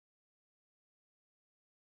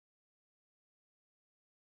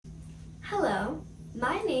Hello,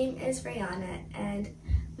 my name is Rhianna and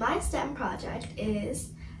my STEM project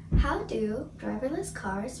is how do driverless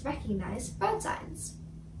cars recognize road signs?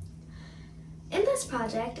 In this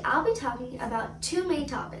project, I'll be talking about two main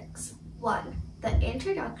topics. One, the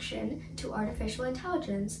introduction to artificial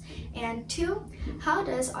intelligence, and two, how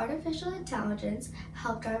does artificial intelligence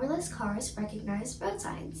help driverless cars recognize road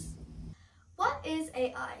signs? What is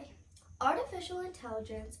AI? Artificial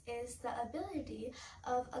intelligence is the ability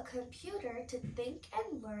of a computer to think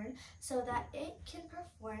and learn so that it can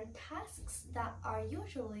perform tasks that are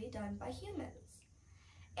usually done by humans.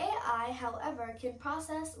 AI, however, can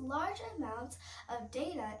process large amounts of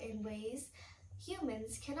data in ways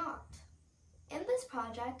humans cannot. In this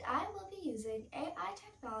project, I will be using AI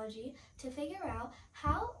technology to figure out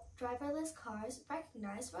how driverless cars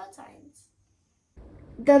recognize road signs.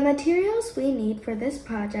 The materials we need for this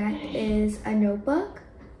project is a notebook,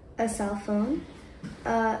 a cell phone,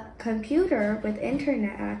 a computer with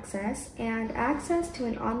internet access, and access to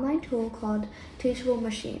an online tool called Teachable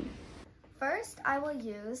Machine. First, I will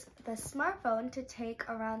use the smartphone to take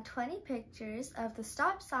around 20 pictures of the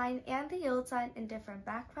stop sign and the yield sign in different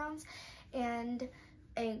backgrounds and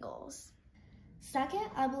angles. Second,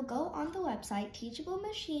 I will go on the website Teachable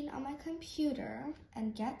Machine on my computer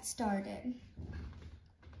and get started.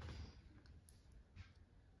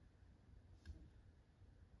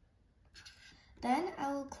 Then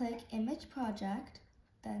I will click Image Project,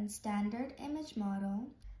 then Standard Image Model.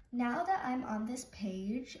 Now that I'm on this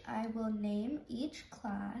page, I will name each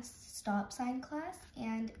class Stop Sign Class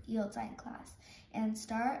and Yield Sign Class and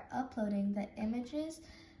start uploading the images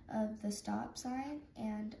of the stop sign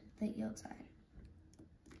and the yield sign.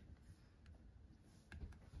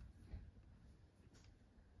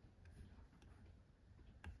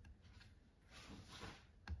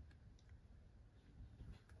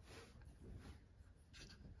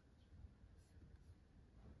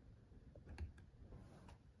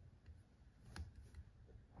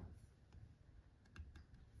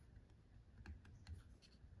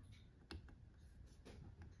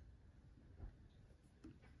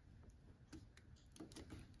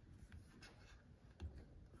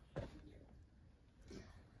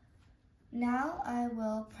 Now I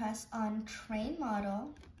will press on Train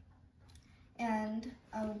Model and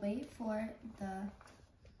I will wait for the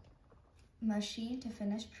machine to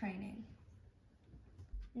finish training.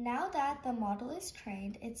 Now that the model is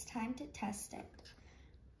trained, it's time to test it.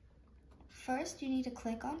 First, you need to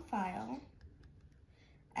click on File,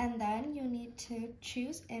 and then you need to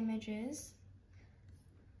choose Images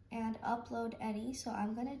and upload any, so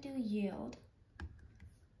I'm gonna do Yield.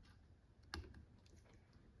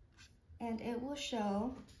 And it will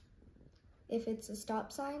show if it's a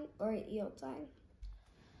stop sign or a yield sign.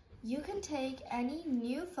 You can take any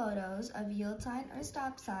new photos of yield sign or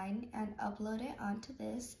stop sign and upload it onto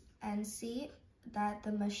this and see that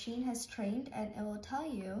the machine has trained, and it will tell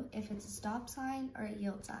you if it's a stop sign or a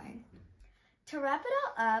yield sign. To wrap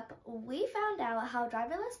it all up, we found out how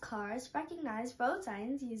driverless cars recognize road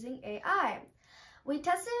signs using AI. We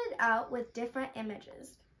tested it out with different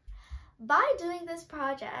images. By doing this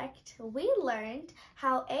project, we learned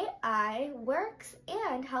how AI works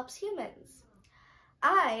and helps humans.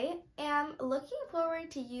 I am looking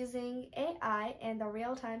forward to using AI in the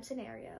real-time scenario.